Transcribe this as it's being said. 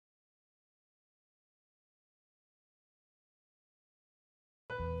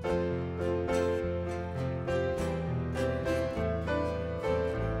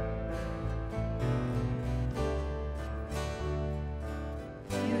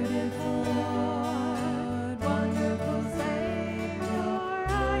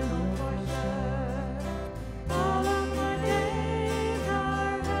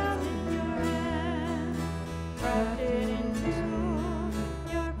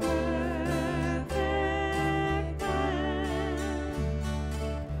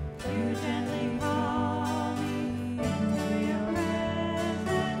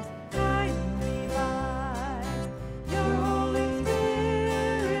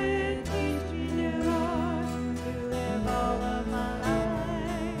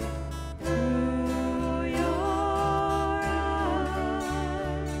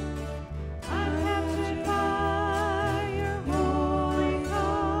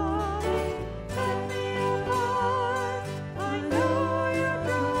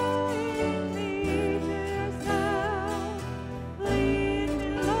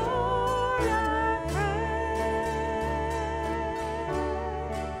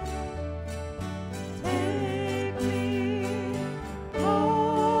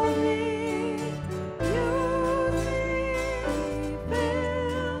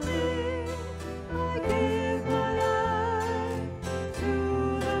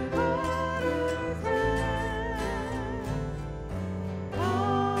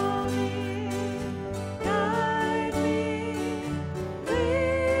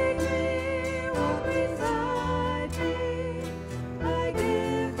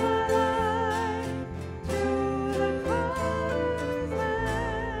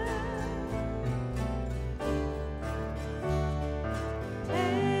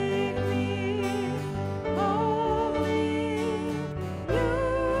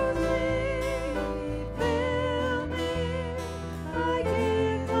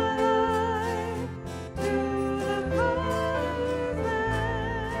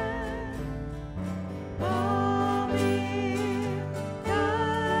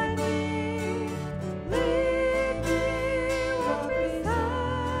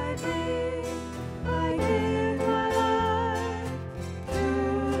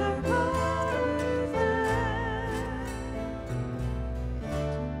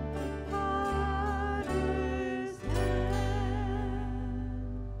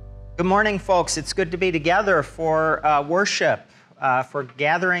Good morning, folks. It's good to be together for worship, for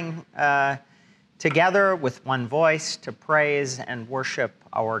gathering together with one voice to praise and worship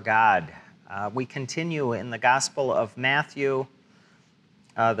our God. We continue in the Gospel of Matthew.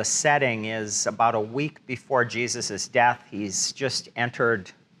 The setting is about a week before Jesus' death. He's just entered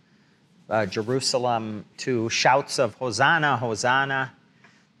Jerusalem to shouts of Hosanna, Hosanna.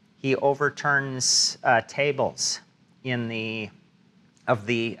 He overturns tables of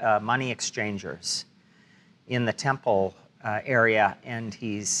the money exchangers in the temple area, and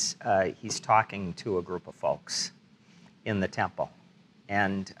he's talking to a group of folks in the temple.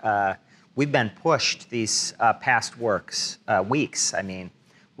 And we've been pushed these past weeks.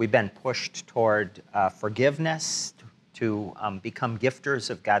 We've been pushed toward forgiveness, to become gifters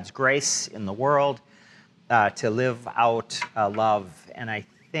of God's grace in the world, to live out love, and I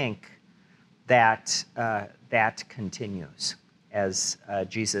think that that continues as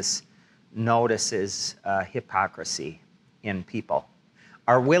Jesus notices hypocrisy in people.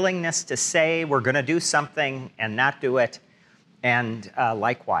 Our willingness to say we're going to do something and not do it, and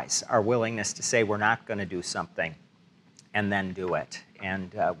likewise, our willingness to say we're not going to do something and then do it.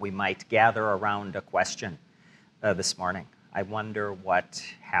 And we might gather around a question this morning. I wonder what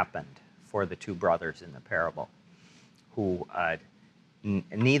happened for the two brothers in the parable who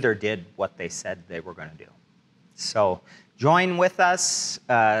neither did what they said they were going to do. So join with us,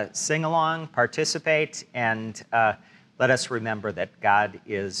 sing along, participate, and let us remember that God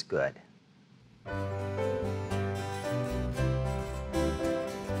is good.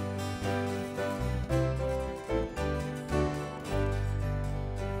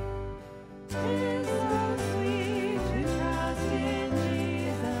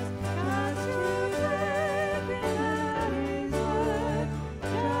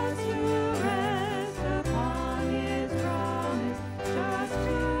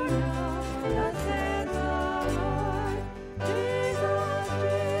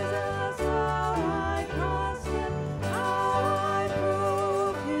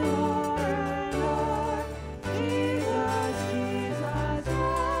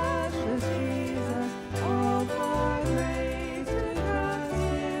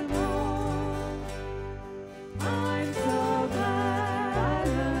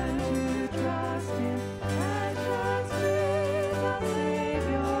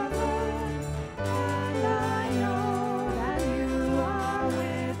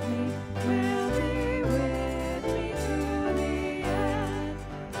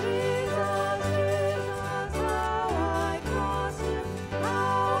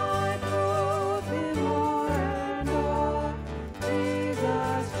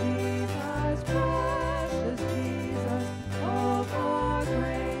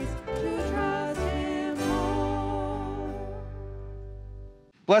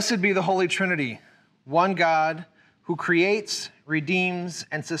 Blessed be the Holy Trinity, one God who creates, redeems,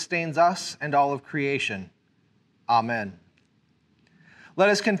 and sustains us and all of creation. Amen. Let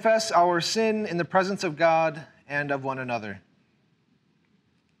us confess our sin in the presence of God and of one another.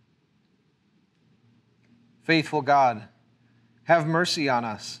 Faithful God, have mercy on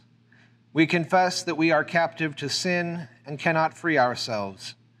us. We confess that we are captive to sin and cannot free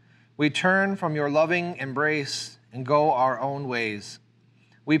ourselves. We turn from your loving embrace and go our own ways.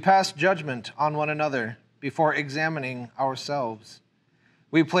 We pass judgment on one another before examining ourselves.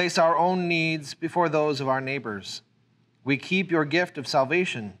 We place our own needs before those of our neighbors. We keep your gift of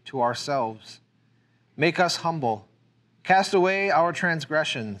salvation to ourselves. Make us humble, cast away our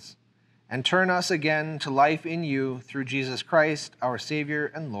transgressions, and turn us again to life in you through Jesus Christ, our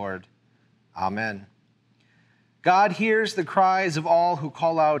Savior and Lord. Amen. God hears the cries of all who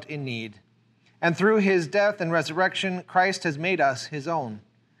call out in need, and through his death and resurrection, Christ has made us his own.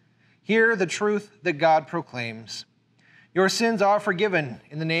 Hear the truth that God proclaims. Your sins are forgiven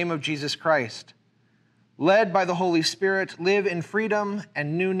in the name of Jesus Christ. Led by the Holy Spirit, live in freedom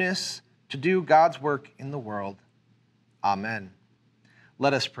and newness to do God's work in the world. Amen.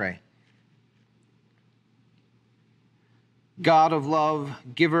 Let us pray. God of love,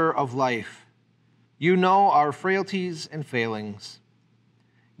 giver of life, you know our frailties and failings.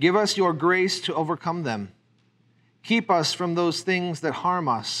 Give us your grace to overcome them. Keep us from those things that harm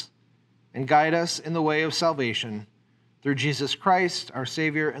us, and guide us in the way of salvation, through Jesus Christ, our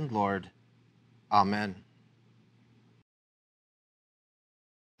Savior and Lord. Amen.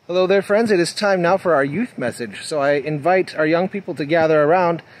 Hello there, friends. It is time now for our youth message. So I invite our young people to gather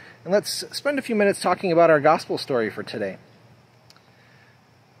around, and let's spend a few minutes talking about our gospel story for today.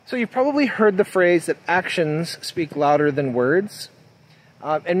 So you've probably heard the phrase that actions speak louder than words.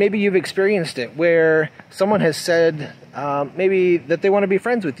 And maybe you've experienced it where someone has said maybe that they want to be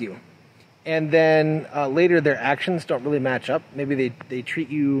friends with you, and then later their actions don't really match up. Maybe they treat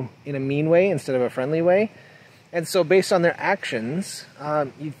you in a mean way instead of a friendly way. And so based on their actions,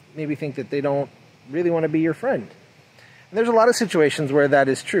 you maybe think that they don't really want to be your friend. And there's a lot of situations where that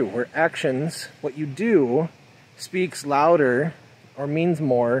is true, where actions, what you do, speaks louder or means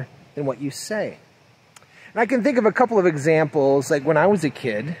more than what you say. And I can think of a couple of examples, like when I was a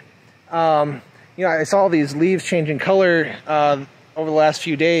kid, I saw these leaves changing color over the last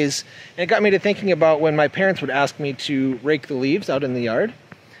few days, and it got me to thinking about when my parents would ask me to rake the leaves out in the yard.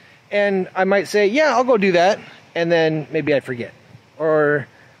 And I might say, yeah, I'll go do that, and then maybe I'd forget. Or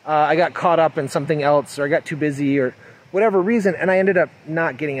I got caught up in something else, or I got too busy, or whatever reason, and I ended up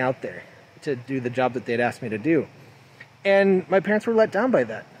not getting out there to do the job that they'd asked me to do. And my parents were let down by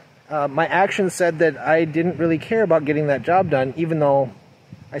that. My actions said that I didn't really care about getting that job done, even though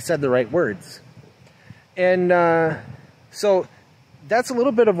I said the right words. And so that's a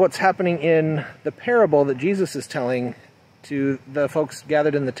little bit of what's happening in the parable that Jesus is telling to the folks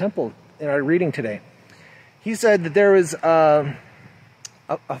gathered in the temple in our reading today. He said that there was a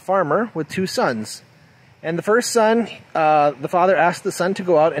farmer with two sons. And the first son, the father asked the son to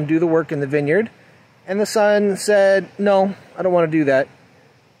go out and do the work in the vineyard. And the son said, no, I don't want to do that.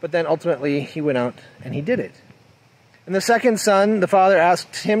 But then ultimately he went out and he did it. And the second son, the father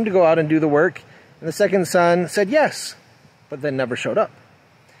asked him to go out and do the work. And the second son said yes, but then never showed up.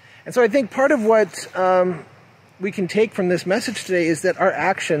 And so I think part of what we can take from this message today is that our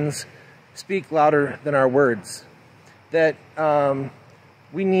actions speak louder than our words. That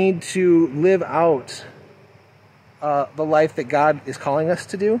we need to live out the life that God is calling us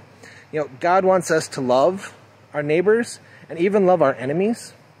to do. God wants us to love our neighbors and even love our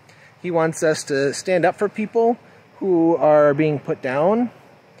enemies. He wants us to stand up for people who are being put down,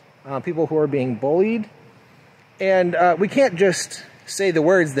 people who are being bullied. And we can't just say the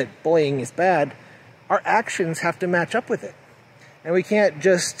words that bullying is bad. Our actions have to match up with it. And we can't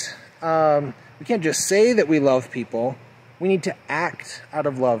just say that we love people. We need to act out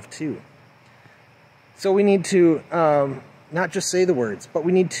of love too. So we need to not just say the words, but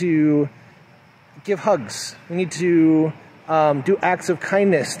we need to give hugs. We need to do acts of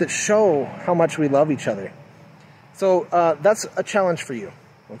kindness that show how much we love each other. So that's a challenge for you,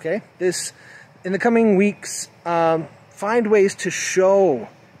 okay? In the coming weeks, find ways to show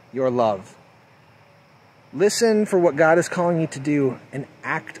your love. Listen for what God is calling you to do and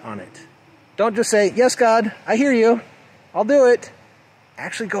act on it. Don't just say, yes, God, I hear you. I'll do it.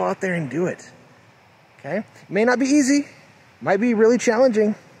 Actually go out there and do it. Okay? It may not be easy. Might be really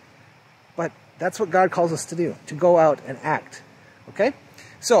challenging. But that's what God calls us to do, to go out and act. Okay?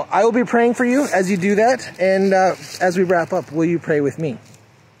 So I will be praying for you as you do that. And as we wrap up, will you pray with me?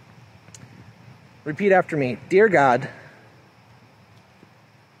 Repeat after me. Dear God,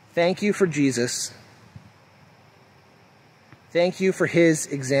 thank you for Jesus. Thank you for his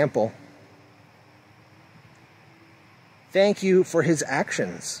example. Thank you for his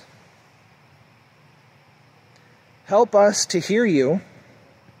actions. Help us to hear you,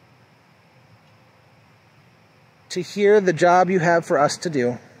 to hear the job you have for us to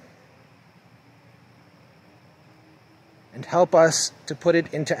do, and help us to put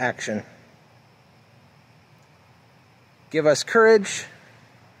it into action. Give us courage,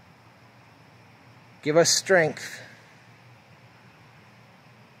 give us strength,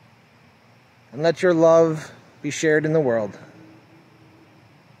 and let your love be shared in the world.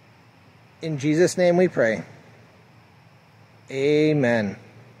 In Jesus' name we pray. Amen.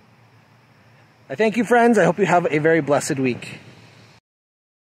 I thank you, friends. I hope you have a very blessed week.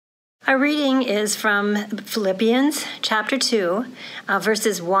 Our reading is from Philippians chapter 2,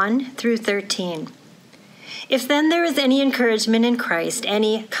 verses 1 through 13. If then there is any encouragement in Christ,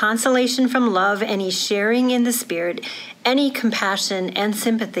 any consolation from love, any sharing in the Spirit, any compassion and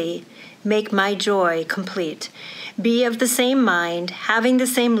sympathy, make my joy complete. Be of the same mind, having the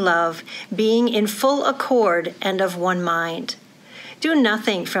same love, being in full accord and of one mind. Do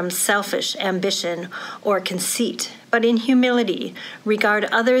nothing from selfish ambition or conceit, but in humility regard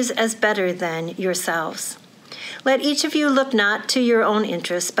others as better than yourselves. Let each of you look not to your own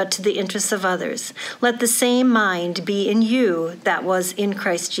interests, but to the interests of others. Let the same mind be in you that was in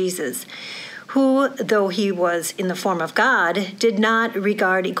Christ Jesus, who, though he was in the form of God, did not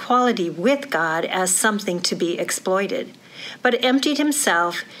regard equality with God as something to be exploited, but emptied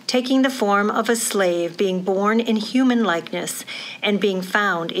himself, taking the form of a slave, being born in human likeness, and being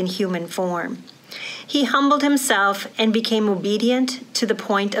found in human form. He humbled himself and became obedient to the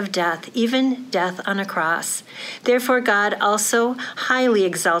point of death, even death on a cross. Therefore God also highly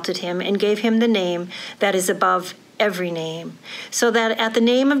exalted him and gave him the name that is above every name, so that at the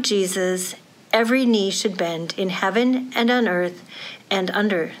name of Jesus every knee should bend in heaven and on earth and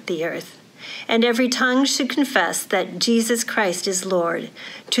under the earth, and every tongue should confess that Jesus Christ is Lord,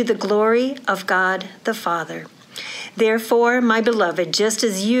 to the glory of God the Father. Therefore, my beloved, just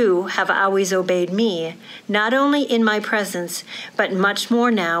as you have always obeyed me, not only in my presence, but much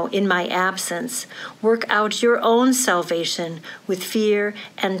more now in my absence, work out your own salvation with fear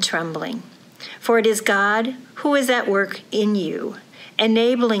and trembling. For it is God who is at work in you,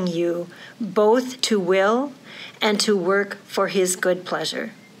 enabling you both to will and to work for his good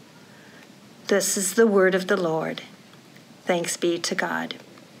pleasure. This is the word of the Lord. Thanks be to God.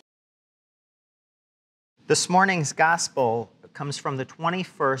 This morning's gospel comes from the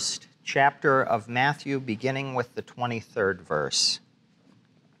 21st chapter of Matthew, beginning with the 23rd verse.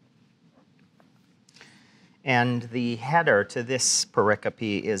 And the header to this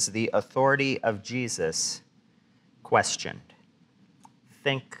pericope is the authority of Jesus questioned.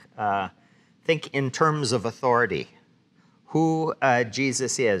 Think in terms of authority. Who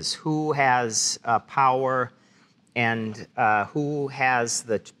Jesus is, who has power, and who has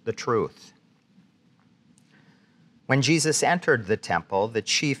the truth. When Jesus entered the temple, the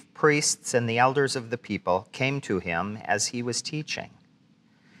chief priests and the elders of the people came to him as he was teaching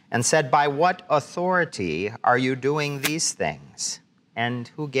and said, "By what authority are you doing these things? And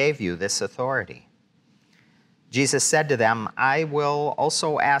who gave you this authority?" Jesus said to them, "I will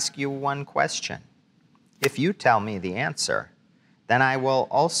also ask you one question. If you tell me the answer, then I will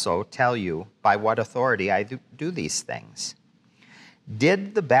also tell you by what authority I do these things.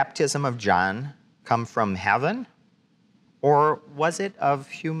 Did the baptism of John come from heaven, or was it of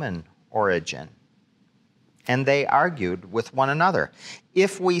human origin?" And they argued with one another.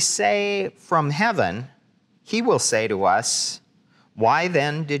 "If we say from heaven, he will say to us, 'Why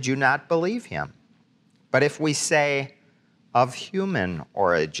then did you not believe him?' But if we say of human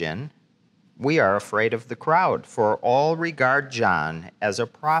origin, we are afraid of the crowd, for all regard John as a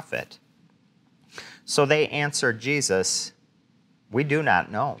prophet." So they answered Jesus, "We do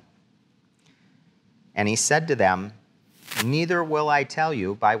not know." And he said to them, "Neither will I tell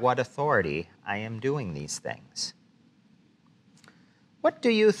you by what authority I am doing these things. What do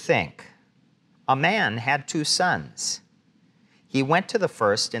you think? A man had 2 sons. He went to the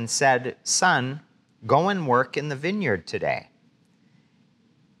first and said, 'Son, go and work in the vineyard today.'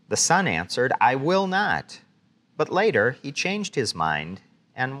 The son answered, 'I will not.' But later he changed his mind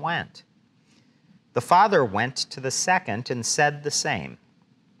and went. The father went to the second and said the same.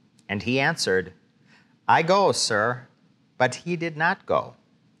 And he answered, 'I go, sir.' But he did not go.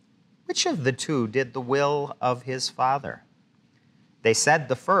 Which of the 2 did the will of his father?" They said,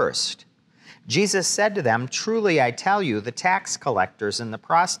 "The first." Jesus said to them, "Truly I tell you, the tax collectors and the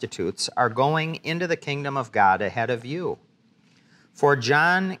prostitutes are going into the kingdom of God ahead of you. For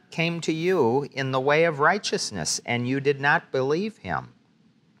John came to you in the way of righteousness, and you did not believe him.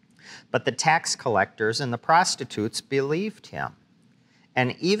 But the tax collectors and the prostitutes believed him.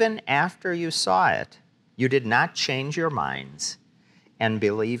 And even after you saw it, you did not change your minds and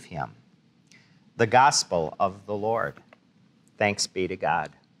believe him." The gospel of the Lord. Thanks be to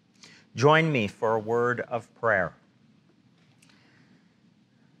God. Join me for a word of prayer.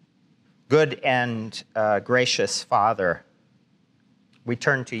 Good and gracious Father, we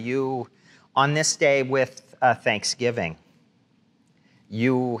turn to you on this day with thanksgiving.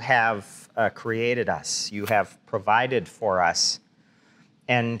 You have created us. You have provided for us.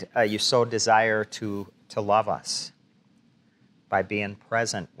 And you so desire to love us by being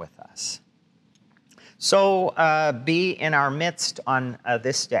present with us. So be in our midst on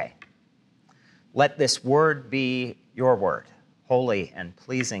this day. Let this word be your word, holy and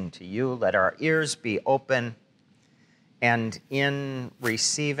pleasing to you. Let our ears be open, and in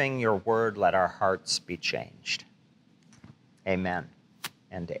receiving your word, let our hearts be changed. Amen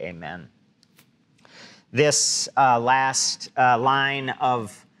and amen. This last line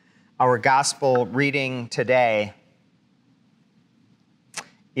of our gospel reading today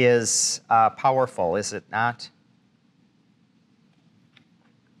is powerful, is it not?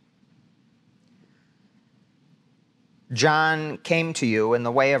 John came to you in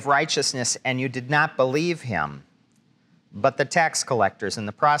the way of righteousness, and you did not believe him, but the tax collectors and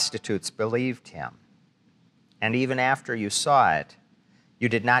the prostitutes believed him. And even after you saw it, you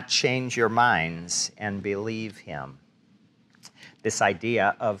did not change your minds and believe him. This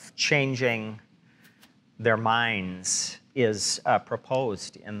idea of changing their minds is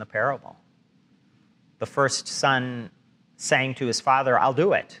proposed in the parable. The first son saying to his father, "I'll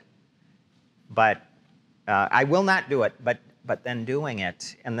do it, but I will not do it," but then doing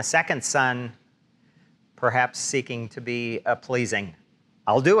it. And the second son, perhaps seeking to be pleasing,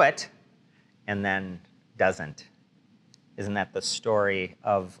 "I'll do it," and then doesn't. Isn't that the story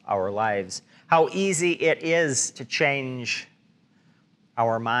of our lives? How easy it is to change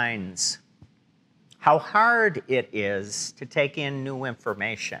our minds. How hard it is to take in new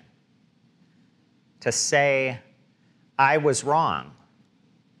information. To say, I was wrong.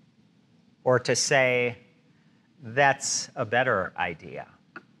 Or to say, that's a better idea.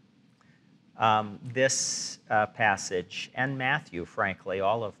 This passage, and Matthew, frankly,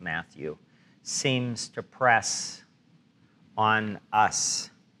 all of Matthew, seems to press on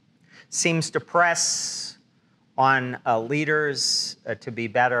us, seems to press on leaders to be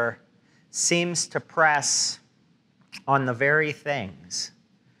better, seems to press on the very things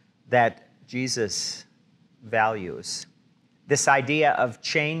that Jesus values. This idea of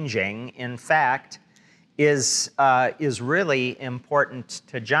changing, in fact, is really important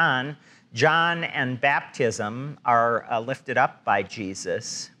to John. John and baptism are lifted up by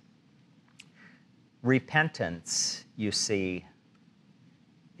Jesus. Repentance, you see,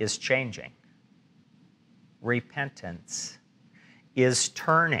 is changing. Repentance is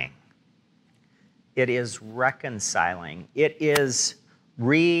turning. It is reconciling. It is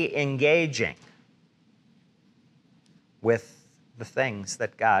re-engaging with the things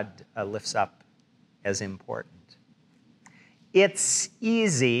that God lifts up as important. It's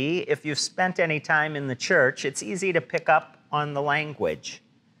easy, if you've spent any time in the church, it's easy to pick up on the language,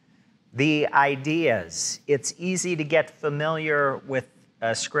 the ideas. It's easy to get familiar with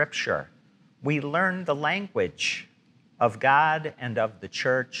Scripture. We learn the language of God and of the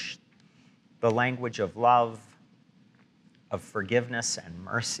church, the language of love, of forgiveness and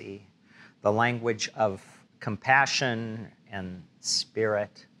mercy, the language of compassion and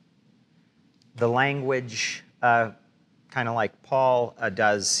spirit, the language kind of like Paul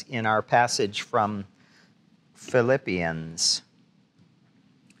does in our passage from Philippians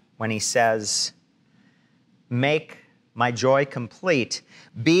when he says, make my joy complete,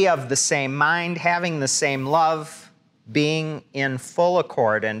 be of the same mind, having the same love, being in full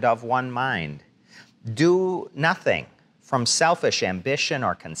accord and of one mind. Do nothing from selfish ambition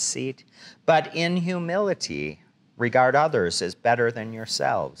or conceit, but in humility regard others as better than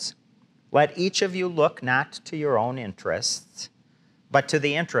yourselves. Let each of you look not to your own interests, but to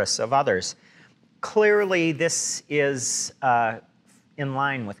the interests of others. Clearly, this is in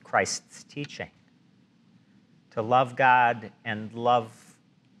line with Christ's teaching. To love God and love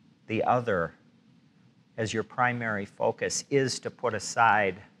the other as your primary focus is to put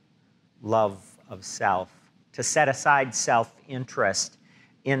aside love of self, to set aside self-interest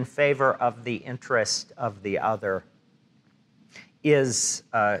in favor of the interest of the other is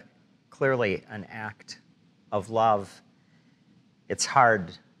clearly an act of love. It's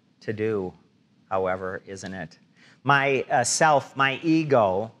hard to do, however, isn't it? My self, my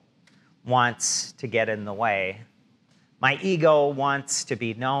ego, wants to get in the way. My ego wants to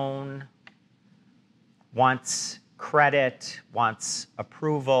be known, wants credit, wants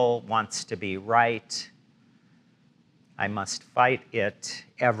approval, wants to be right. I must fight it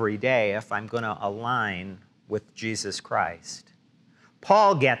every day if I'm going to align with Jesus Christ.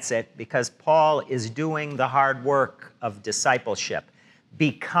 Paul gets it because Paul is doing the hard work of discipleship,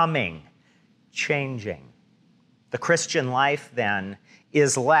 becoming, changing. The Christian life, then,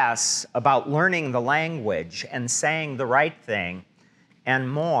 is less about learning the language and saying the right thing and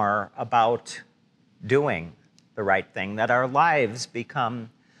more about doing the right thing, that our lives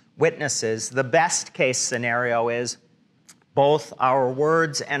become witnesses. The best case scenario is both our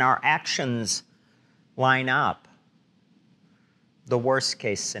words and our actions line up. The worst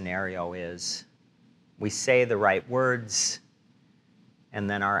case scenario is we say the right words and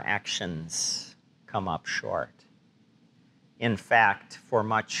then our actions come up short. In fact, for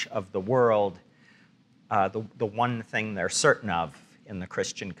much of the world, the one thing they're certain of in the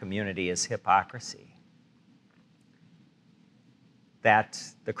Christian community is hypocrisy. That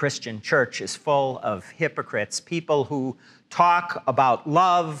the Christian church is full of hypocrites, people who talk about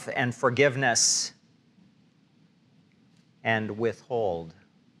love and forgiveness and withhold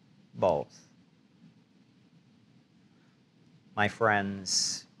both. My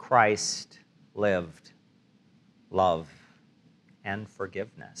friends, Christ lived love and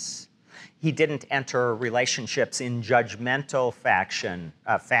forgiveness. He didn't enter relationships in judgmental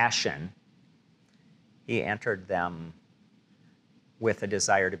fashion. He entered them with a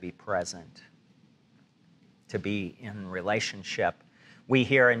desire to be present, to be in relationship. We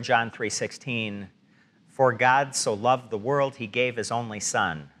hear in John 3:16, "For God so loved the world, he gave his only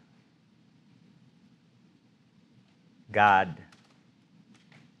Son." God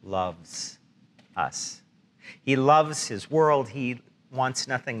loves us. He loves his world. He wants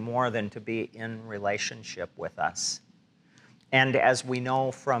nothing more than to be in relationship with us. And as we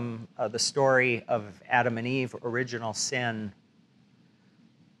know from the story of Adam and Eve, original sin,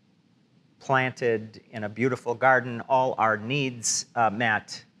 planted in a beautiful garden, all our needs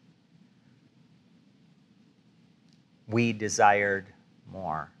met, we desired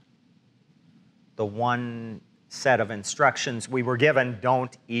more. The one set of instructions we were given,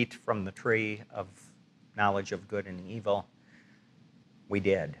 don't eat from the tree of knowledge of good and evil, we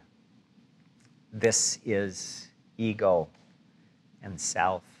did. This is ego and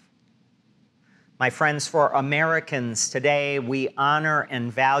self. My friends, for Americans today, we honor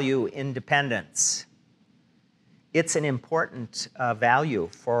and value independence. It's an important value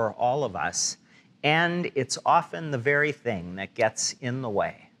for all of us, and it's often the very thing that gets in the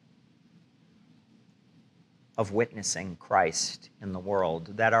way of witnessing Christ in the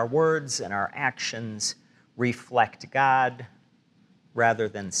world, that our words and our actions reflect God rather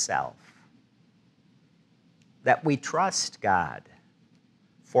than self, that we trust God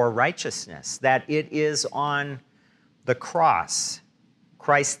for righteousness, that it is on the cross,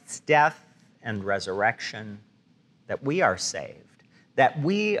 Christ's death and resurrection, that we are saved, that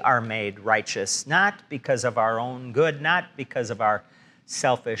we are made righteous, not because of our own good, not because of our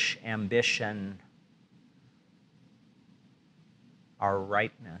selfish ambition, our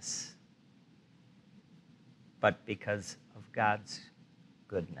rightness, but because of God's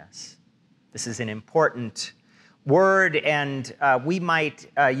goodness. This is an important word, and we might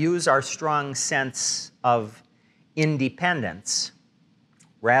use our strong sense of independence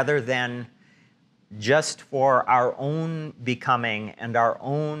rather than just for our own becoming and our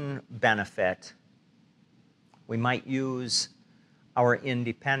own benefit. We might use our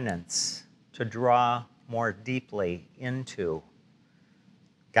independence to draw more deeply into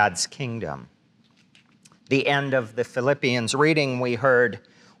God's kingdom. The end of the Philippians reading, we heard,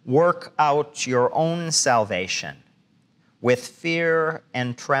 work out your own salvation with fear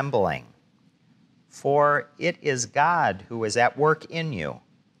and trembling, for it is God who is at work in you,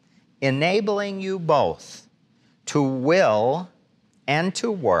 enabling you both to will and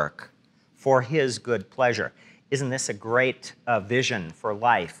to work for his good pleasure. Isn't this a great vision for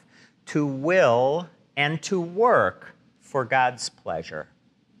life? To will and to work for God's pleasure.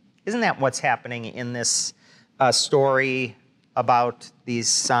 Isn't that what's happening in this story about these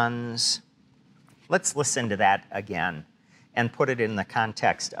sons? Let's listen to that again and put it in the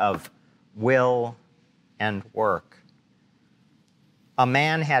context of will and work. A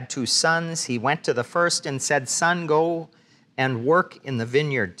man had 2 sons. He went to the first and said, "Son, go and work in the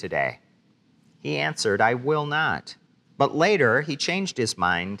vineyard today." He answered, "I will not." But later he changed his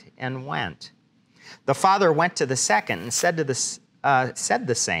mind and went. The father went to the second and said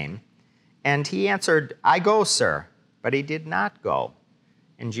the same. And he answered, "I go, sir." But he did not go.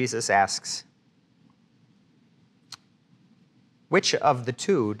 And Jesus asks, "Which of the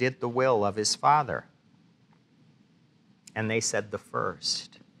 2 did the will of his father?" And they said, "The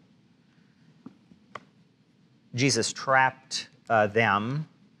first." Jesus trapped them,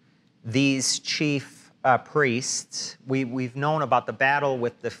 these chief priests. We've known about the battle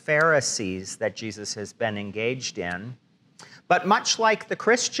with the Pharisees that Jesus has been engaged in. But much like the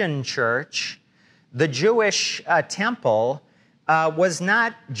Christian church, the Jewish temple was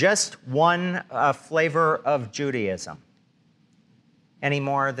not just one flavor of Judaism any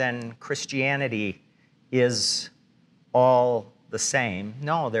more than Christianity is all the same.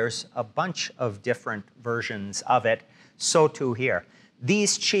 No, there's a bunch of different versions of it. So too here.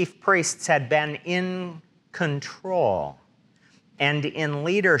 These chief priests had been in control and in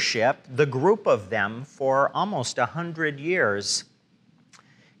leadership, the group of them, for almost 100 years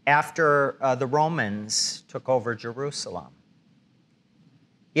after the Romans took over Jerusalem.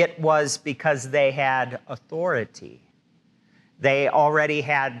 It was because they had authority. They already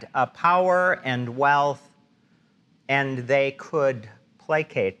had power and wealth, and they could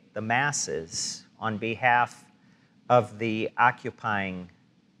placate the masses on behalf of the occupying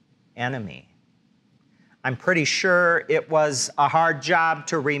enemy. I'm pretty sure it was a hard job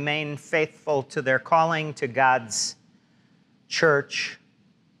to remain faithful to their calling to God's church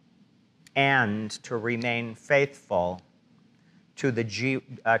and to remain faithful to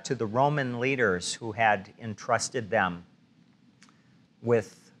the Roman leaders who had entrusted them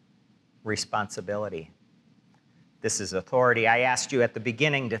with responsibility. This is authority. I asked you at the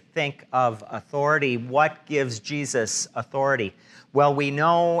beginning to think of authority. What gives Jesus authority? Well, we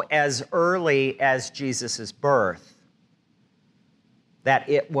know as early as Jesus' birth that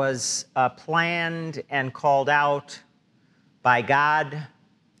it was planned and called out by God.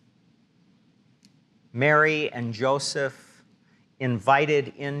 Mary and Joseph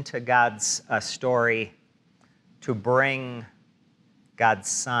invited into God's story to bring God's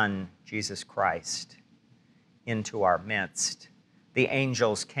Son, Jesus Christ, into our midst. The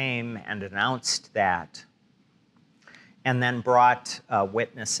angels came and announced that, and then brought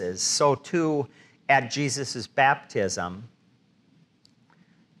witnesses. So too, at Jesus' baptism,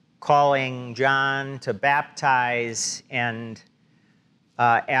 calling John to baptize, and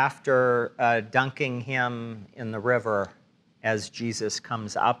after dunking him in the river as Jesus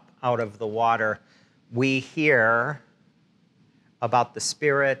comes up out of the water, we hear about the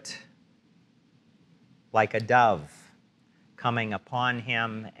Spirit like a dove coming upon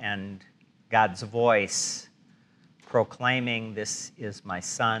him, and God's voice proclaiming, "This is my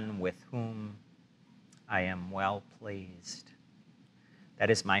Son with whom I am well pleased."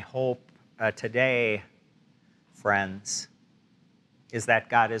 That is my hope today, friends, is that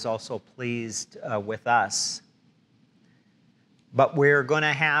God is also pleased with us. But we're going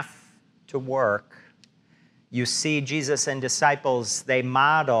to have to work. You see, Jesus and disciples, they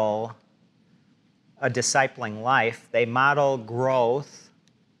model a discipling life. They model growth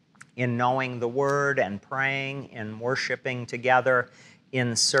in knowing the Word and praying and worshiping together,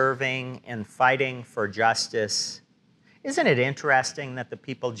 in serving and fighting for justice. Isn't it interesting that the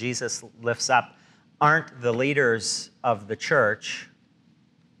people Jesus lifts up aren't the leaders of the church,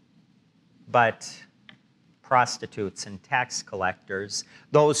 but prostitutes and tax collectors,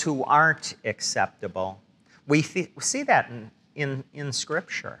 those who aren't acceptable? We see that in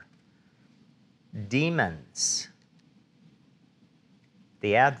Scripture. Demons,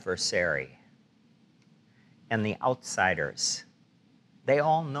 the adversary, and the outsiders, they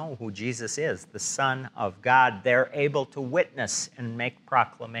all know who Jesus is, the Son of God. They're able to witness and make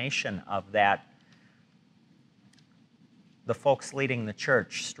proclamation of that. The folks leading the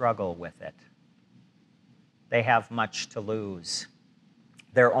church struggle with it. They have much to lose.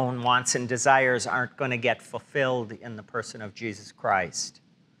 Their own wants and desires aren't going to get fulfilled in the person of Jesus Christ.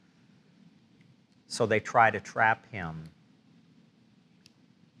 So they try to trap him.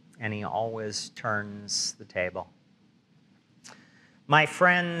 And he always turns the table. My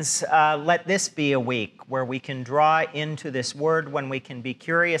friends, let this be a week where we can draw into this word, when we can be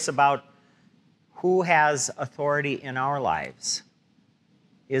curious about who has authority in our lives.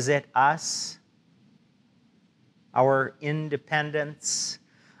 Is it us? Our independence,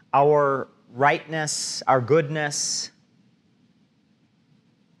 our rightness, our goodness?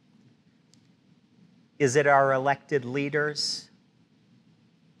 Is it our elected leaders?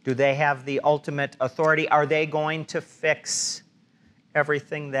 Do they have the ultimate authority? Are they going to fix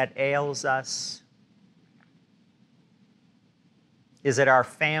everything that ails us? Is it our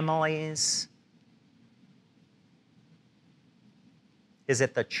families? Is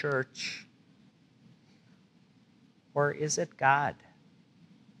it the church? Or is it God?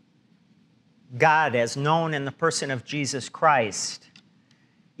 God, as known in the person of Jesus Christ,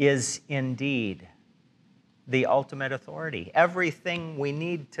 is indeed the ultimate authority. Everything we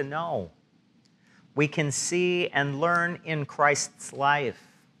need to know, we can see and learn in Christ's life.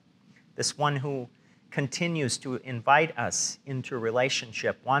 This one who continues to invite us into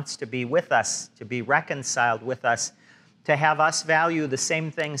relationship, wants to be with us, to be reconciled with us, to have us value the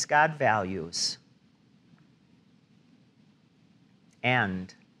same things God values,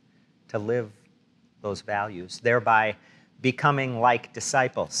 and to live those values, thereby becoming like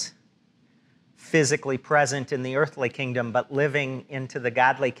disciples, physically present in the earthly kingdom, but living into the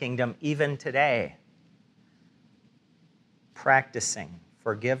godly kingdom even today, practicing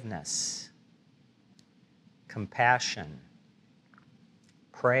forgiveness, compassion,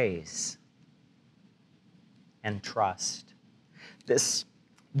 praise, and trust. This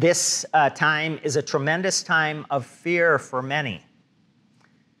time is a tremendous time of fear for many.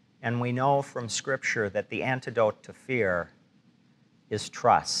 And we know from Scripture that the antidote to fear is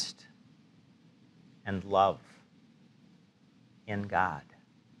trust and love in God.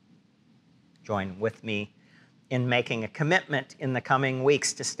 Join with me in making a commitment in the coming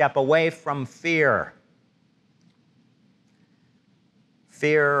weeks to step away from fear.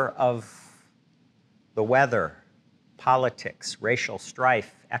 Fear of the weather, politics, racial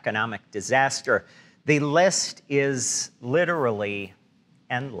strife, economic disaster. The list is literally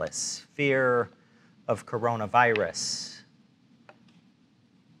endless. Fear of coronavirus,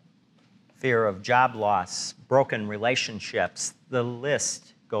 fear of job loss, broken relationships. The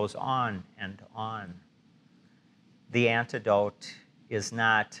list goes on and on. The antidote is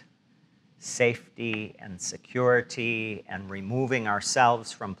not safety and security and removing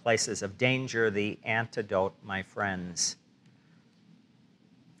ourselves from places of danger. The antidote, my friends,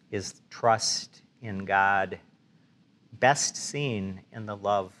 is trust in God, best seen in the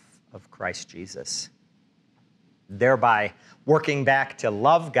love of Christ Jesus. Thereby working back to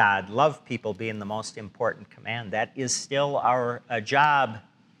love God, love people being the most important command. That is still our job,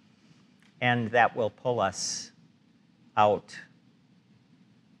 and that will pull us out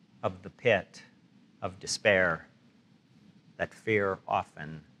of the pit of despair that fear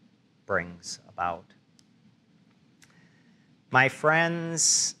often brings about. My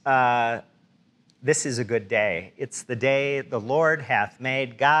friends, this is a good day. It's the day the Lord hath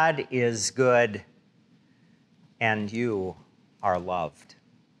made. God is good, and you are loved.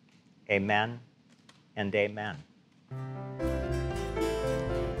 Amen and amen.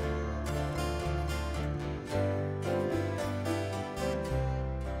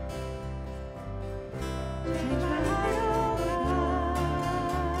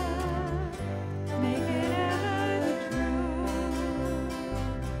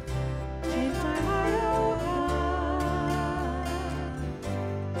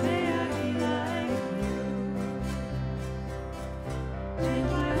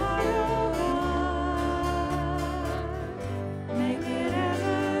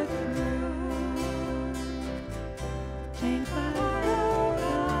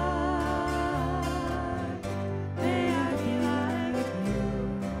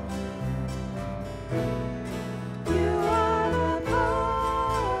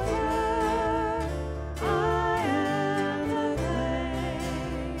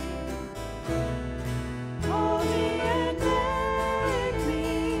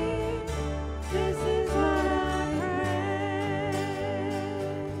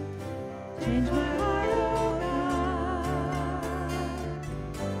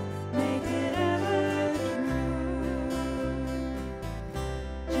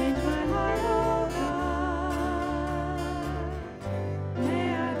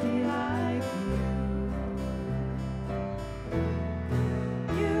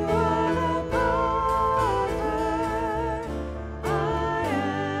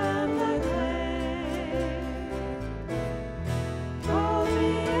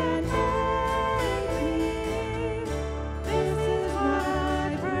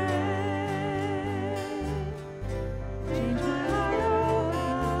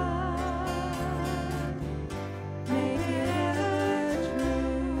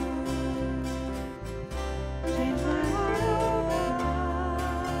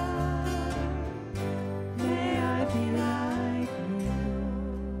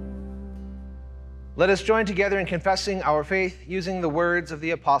 Let us join together in confessing our faith using the words of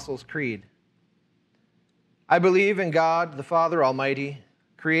the Apostles' Creed. I believe in God, the Father Almighty,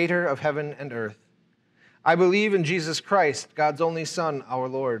 creator of heaven and earth. I believe in Jesus Christ, God's only Son, our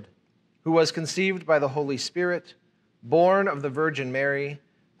Lord, who was conceived by the Holy Spirit, born of the Virgin Mary,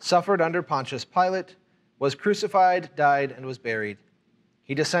 suffered under Pontius Pilate, was crucified, died, and was buried.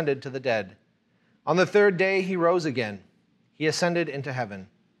 He descended to the dead. On the third day he rose again. He ascended into heaven.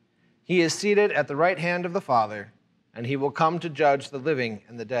 He is seated at the right hand of the Father, and he will come to judge the living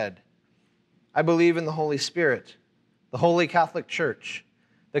and the dead. I believe in the Holy Spirit, the Holy Catholic Church,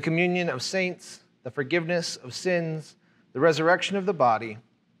 the communion of saints, the forgiveness of sins, the resurrection of the body,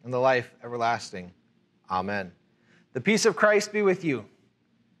 and the life everlasting. Amen. The peace of Christ be with you.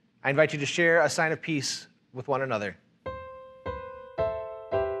 I invite you to share a sign of peace with one another.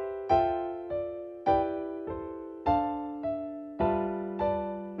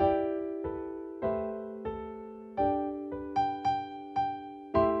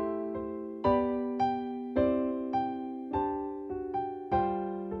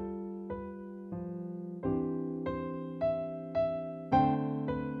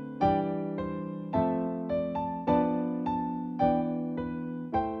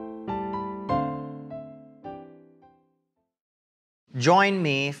 Join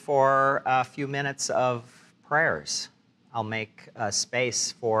me for a few minutes of prayers. I'll make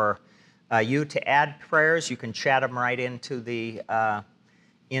space for you to add prayers. You can chat them right into the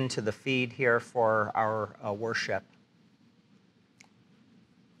feed here for our worship.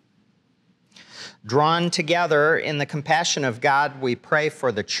 Drawn together in the compassion of God, we pray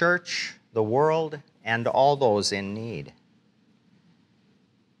for the church, the world, and all those in need.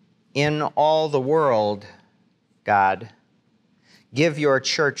 In all the world, God, give your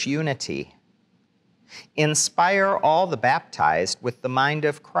church unity. Inspire all the baptized with the mind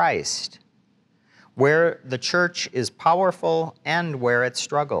of Christ, where the church is powerful and where it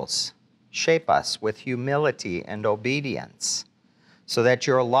struggles. Shape us with humility and obedience, so that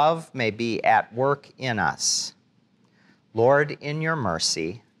your love may be at work in us. Lord, in your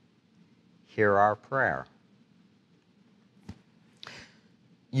mercy, hear our prayer.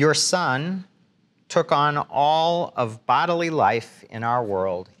 Your Son took on all of bodily life in our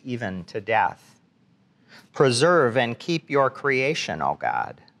world, even to death. Preserve and keep your creation, O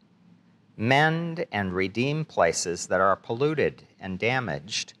God. Mend and redeem places that are polluted and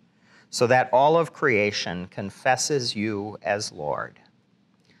damaged, so that all of creation confesses you as Lord.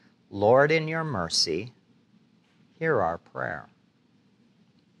 Lord, in your mercy, hear our prayer.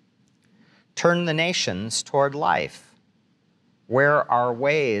 Turn the nations toward life. Where our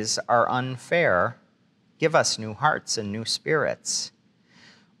ways are unfair, give us new hearts and new spirits.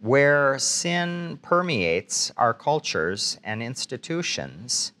 Where sin permeates our cultures and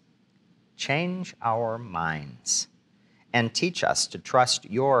institutions, change our minds and teach us to trust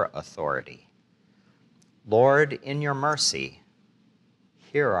your authority. Lord, in your mercy,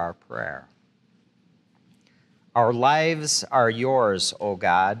 hear our prayer. Our lives are yours, O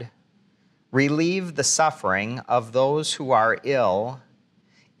God. Relieve the suffering of those who are ill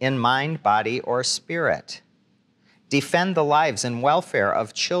in mind, body, or spirit. Defend the lives and welfare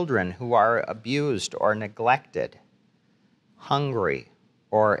of children who are abused or neglected, hungry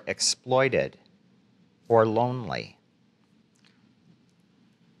or exploited or lonely.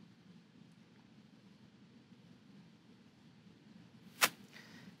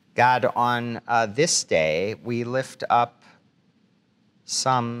 God, on this day, we lift up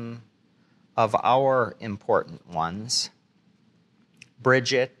some of our important ones: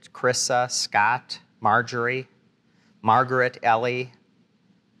 Bridget, Chrissa, Scott, Marjorie, Margaret, Ellie,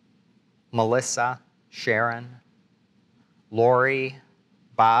 Melissa, Sharon, Lori,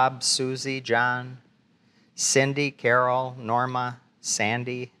 Bob, Susie, John, Cindy, Carol, Norma,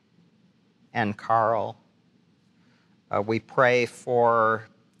 Sandy, and Carl. We pray for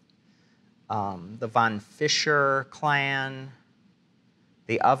the Von Fisher clan,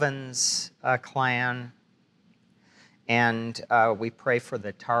 the Ovens clan, and we pray for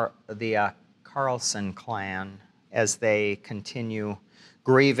the Carlson clan as they continue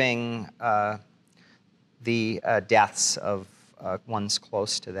grieving the deaths of ones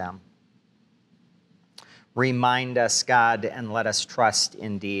close to them. Remind us, God, and let us trust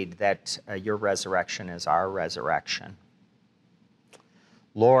indeed that your resurrection is our resurrection.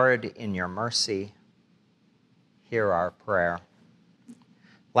 Lord, in your mercy, hear our prayer.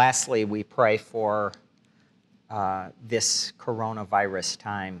 Lastly, we pray for this coronavirus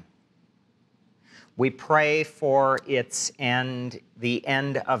time. We pray for its end, the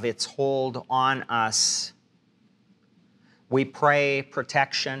end of its hold on us. We pray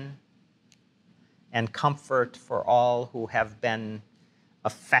protection and comfort for all who have been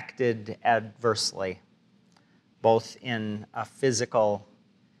affected adversely, both in a physical,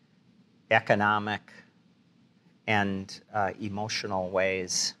 economic, and emotional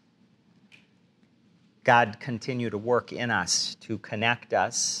ways. God, continue to work in us to connect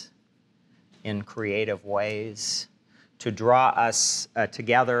us in creative ways, to draw us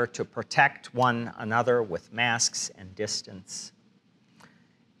together, to protect one another with masks and distance.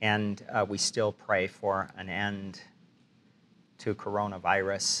 And we still pray for an end to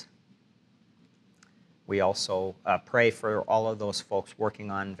coronavirus. We also pray for all of those folks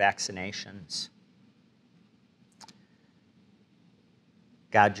working on vaccinations.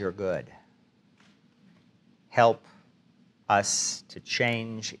 God, you're good. Help us to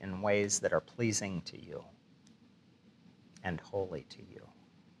change in ways that are pleasing to you and holy to you.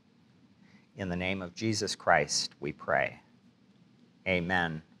 In the name of Jesus Christ, we pray.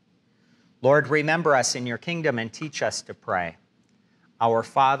 Amen. Lord, remember us in your kingdom and teach us to pray. Our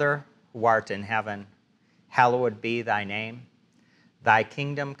Father, who art in heaven, hallowed be thy name. Thy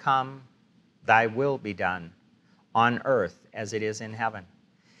kingdom come, thy will be done, on earth as it is in heaven.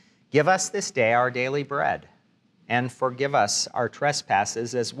 Give us this day our daily bread, and forgive us our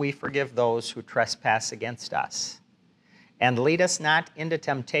trespasses as we forgive those who trespass against us. And lead us not into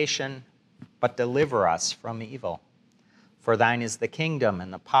temptation, but deliver us from evil. For thine is the kingdom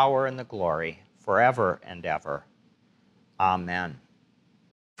and the power and the glory forever and ever. Amen.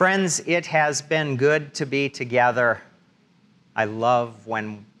 Friends, it has been good to be together. I love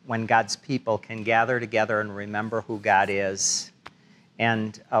when God's people can gather together and remember who God is.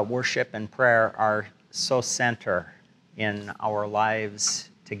 And worship and prayer are so center in our lives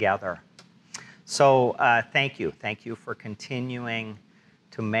together. So thank you. Thank you for continuing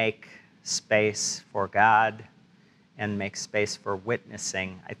to make space for God and make space for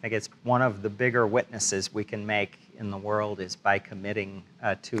witnessing. I think it's one of the bigger witnesses we can make in the world is by committing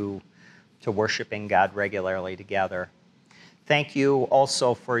to worshiping God regularly together. Thank you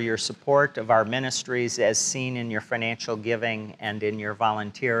also for your support of our ministries as seen in your financial giving and in your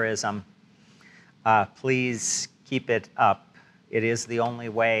volunteerism. Please keep it up. It is the only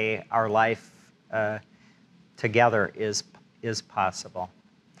way our life together is possible.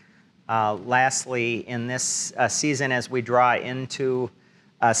 Lastly, in this season, as we draw into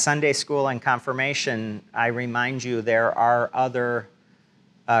Sunday school and confirmation, I remind you there are other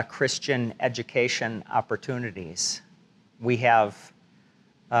Christian education opportunities. We have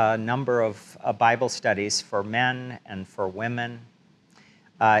a number of Bible studies for men and for women,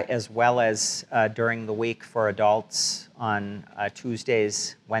 as well as during the week for adults on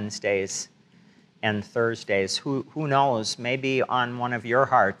Tuesdays, Wednesdays, and Thursdays. Who knows, maybe on one of your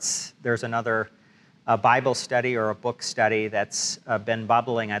hearts there's another Bible study or a book study that's been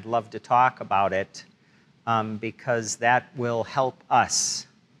bubbling. I'd love to talk about it because that will help us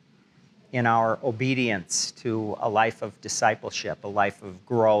in our obedience to a life of discipleship, a life of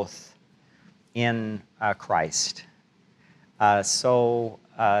growth in Christ. So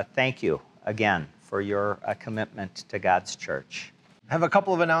thank you again for your commitment to God's church. I have a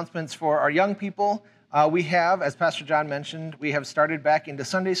couple of announcements for our young people. We have, as Pastor John mentioned, we have started back into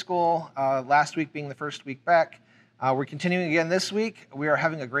Sunday school, last week being the first week back. We're continuing again this week. We are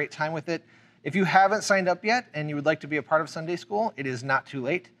having a great time with it. If you haven't signed up yet and you would like to be a part of Sunday school, it is not too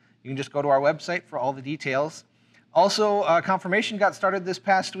late. You can just go to our website for all the details. Also, confirmation got started this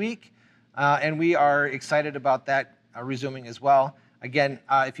past week, and we are excited about that resuming as well. Again,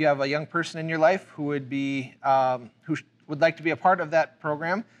 if you have a young person in your life who would like to be a part of that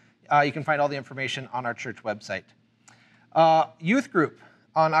program, you can find all the information on our church website. Youth group.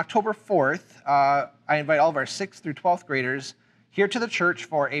 On October 4th, I invite all of our 6th through 12th graders here to the church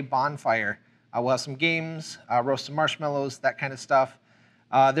for a bonfire. We'll have some games, roast some marshmallows, that kind of stuff.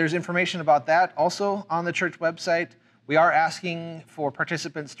 There's information about that also on the church website. We are asking for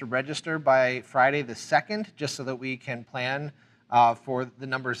participants to register by Friday the 2nd, just so that we can plan for the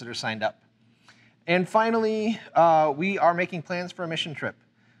numbers that are signed up. And finally, we are making plans for a mission trip.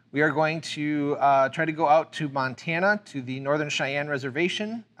 We are going to try to go out to Montana, to the Northern Cheyenne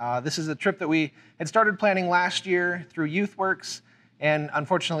Reservation. This is a trip that we had started planning last year through YouthWorks, and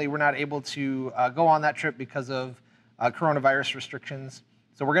unfortunately we're not able to go on that trip because of coronavirus restrictions.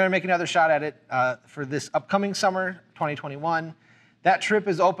 So we're going to make another shot at it for this upcoming summer, 2021. That trip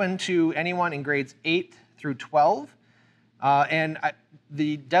is open to anyone in grades 8 through 12.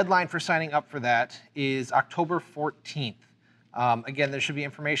 The deadline for signing up for that is October 14th. Again, there should be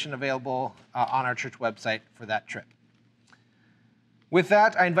information available on our church website for that trip. With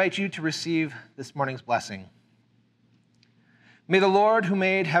that, I invite you to receive this morning's blessing. May the Lord who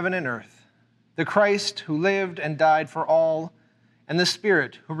made heaven and earth, the Christ who lived and died for all, and the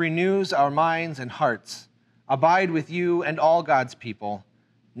Spirit who renews our minds and hearts abide with you and all God's people,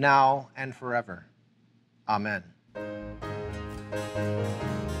 now and forever. Amen.